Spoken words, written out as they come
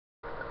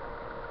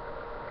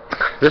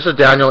This is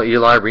Daniel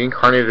Eli,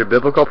 reincarnated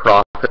biblical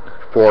prophet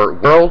for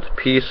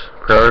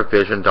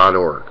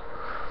worldpeaceprayervision.org.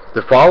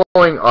 The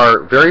following are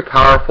very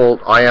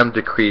powerful I am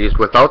decrees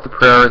without the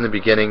prayer in the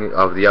beginning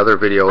of the other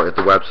video at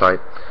the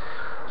website.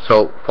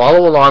 So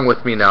follow along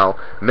with me now.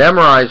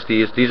 Memorize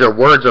these. These are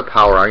words of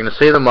power. I'm going to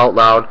say them out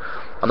loud.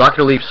 I'm not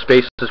going to leave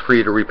spaces for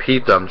you to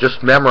repeat them.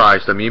 Just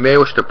memorize them. You may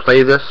wish to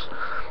play this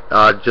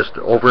just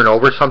over and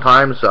over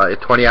sometimes at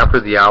 20 after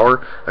the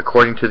hour,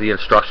 according to the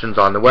instructions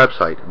on the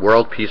website,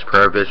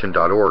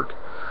 worldpeaceprayervision.org.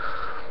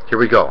 Here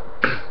we go.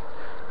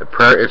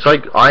 Prayer, it's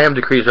like I am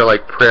decrees are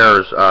like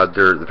prayers.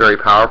 They're very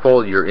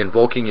powerful. You're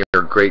invoking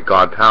your great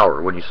God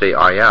power when you say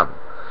I am.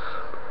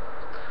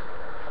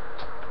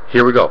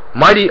 Here we go.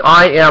 Mighty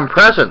I am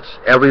presence,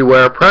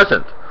 everywhere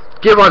present.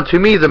 Give unto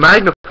me the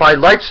magnified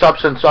light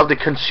substance of the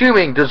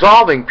consuming,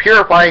 dissolving,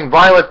 purifying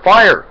violet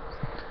fire.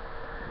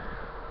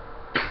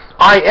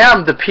 I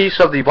am the peace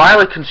of the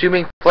violet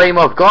consuming flame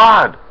of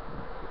God.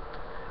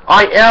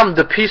 I am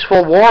the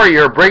peaceful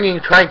warrior bringing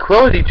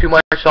tranquility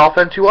to myself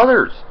and to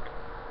others.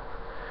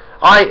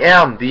 I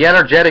am the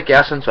energetic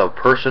essence of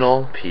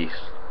personal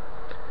peace.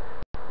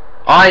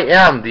 I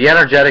am the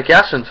energetic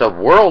essence of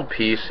world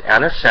peace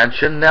and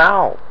ascension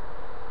now.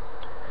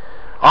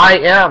 I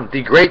am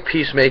the great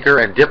peacemaker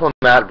and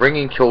diplomat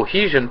bringing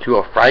cohesion to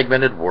a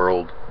fragmented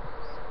world.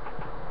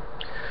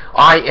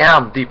 I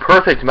am the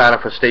perfect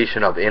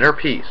manifestation of inner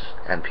peace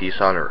and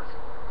peace on earth.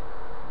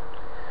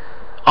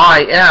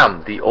 I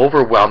am the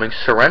overwhelming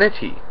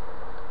serenity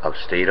of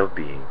state of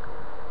being.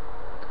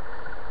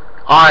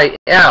 I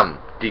am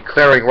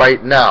declaring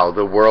right now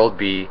the world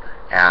be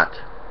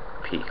at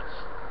peace.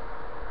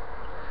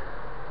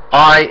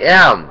 I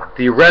am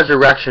the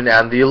resurrection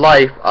and the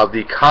life of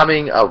the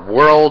coming of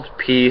world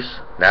peace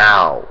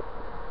now.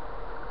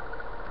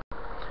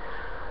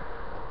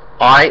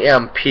 I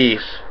am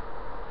peace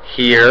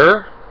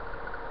here.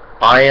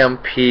 I am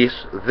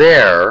peace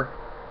there.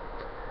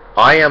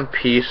 I am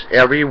peace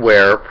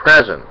everywhere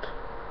present.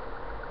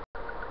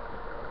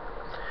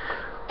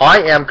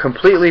 I am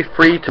completely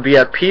free to be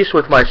at peace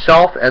with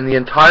myself and the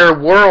entire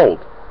world.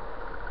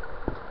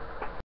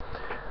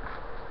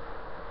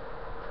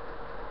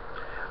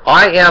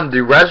 I am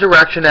the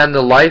resurrection and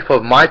the life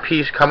of my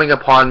peace coming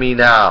upon me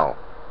now.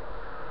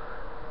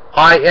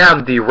 I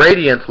am the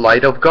radiant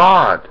light of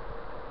God.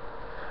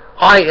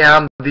 I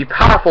am the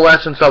powerful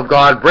essence of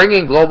God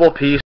bringing global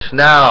peace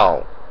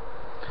now.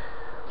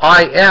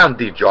 I am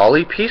the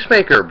jolly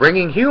peacemaker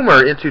bringing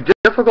humor into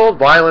difficult,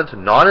 violent,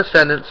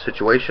 non-ascendant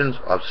situations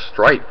of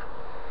strife.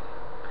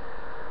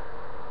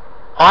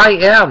 I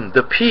am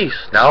the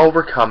peace now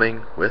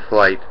overcoming with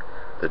light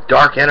the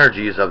dark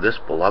energies of this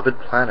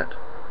beloved planet.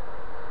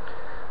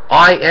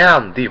 I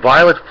am the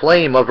violet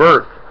flame of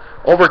earth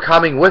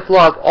overcoming with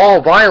love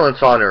all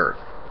violence on earth.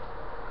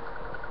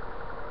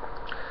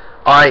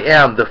 I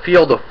am the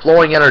field of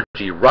flowing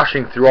energy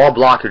rushing through all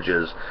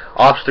blockages,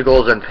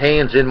 obstacles, and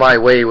pains in my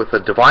way with a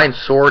divine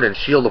sword and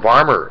shield of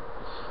armor.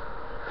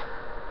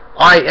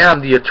 I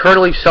am the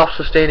eternally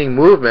self-sustaining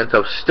movement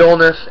of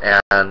stillness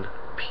and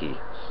peace.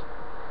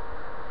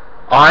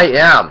 I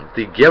am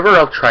the giver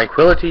of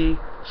tranquility,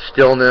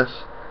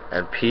 stillness,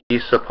 and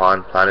peace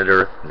upon planet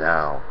Earth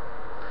now.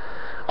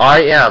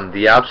 I am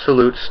the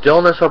absolute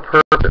stillness of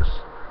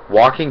purpose,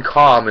 walking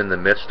calm in the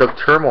midst of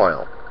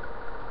turmoil.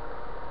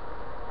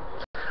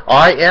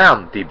 I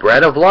am the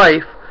bread of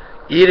life,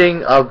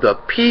 eating of the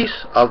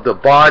peace of the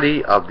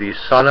body of the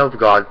Son of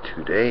God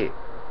today.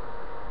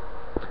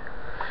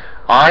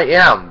 I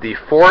am the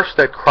force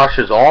that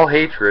crushes all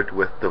hatred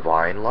with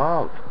divine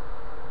love.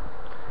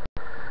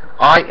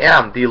 I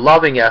am the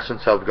loving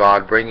essence of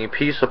God bringing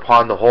peace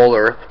upon the whole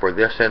earth for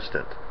this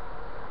instant.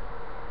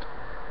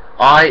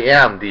 I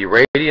am the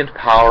radiant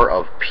power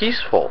of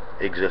peaceful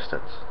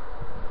existence.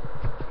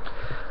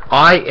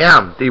 I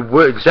am the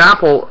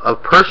example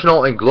of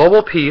personal and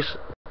global peace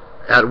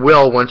at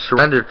will when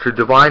surrendered to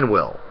divine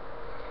will.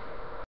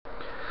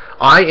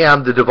 I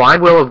am the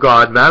divine will of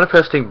God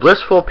manifesting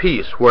blissful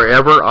peace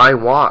wherever I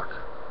walk.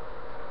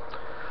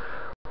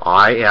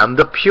 I am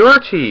the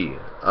purity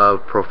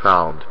of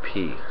profound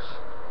peace.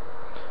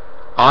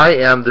 I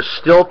am the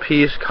still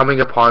peace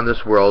coming upon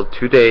this world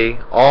today,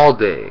 all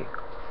day.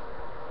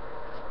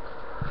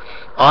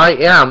 I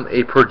am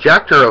a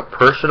projector of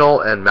personal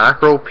and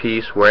macro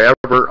peace wherever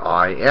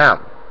I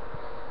am.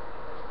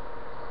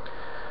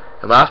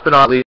 And last but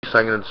not least,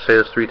 I'm going to say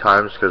this 3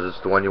 times because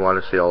it's the one you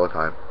want to say all the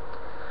time.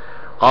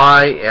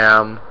 I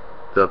am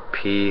the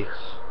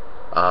peace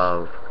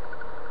of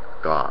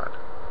God.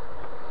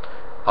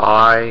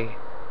 I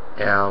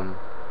am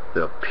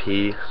the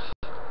peace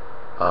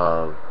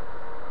of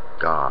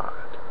God.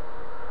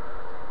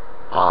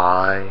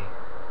 I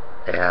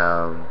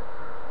am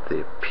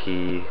the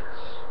peace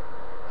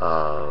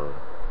of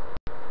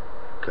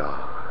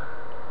God.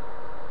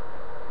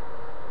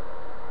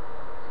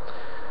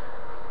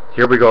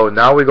 Here we go.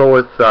 Now we go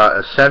with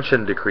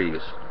ascension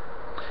decrees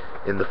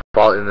in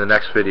the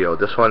next video.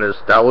 This one is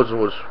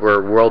was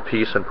for world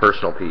peace and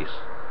personal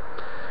peace.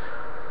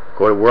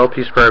 Go to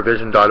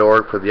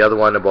worldpeaceprayervision.org for the other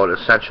one about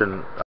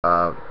ascension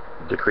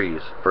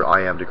decrees, for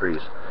I am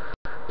decrees.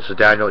 This is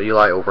Daniel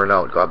Eli, over and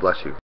out. God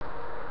bless you.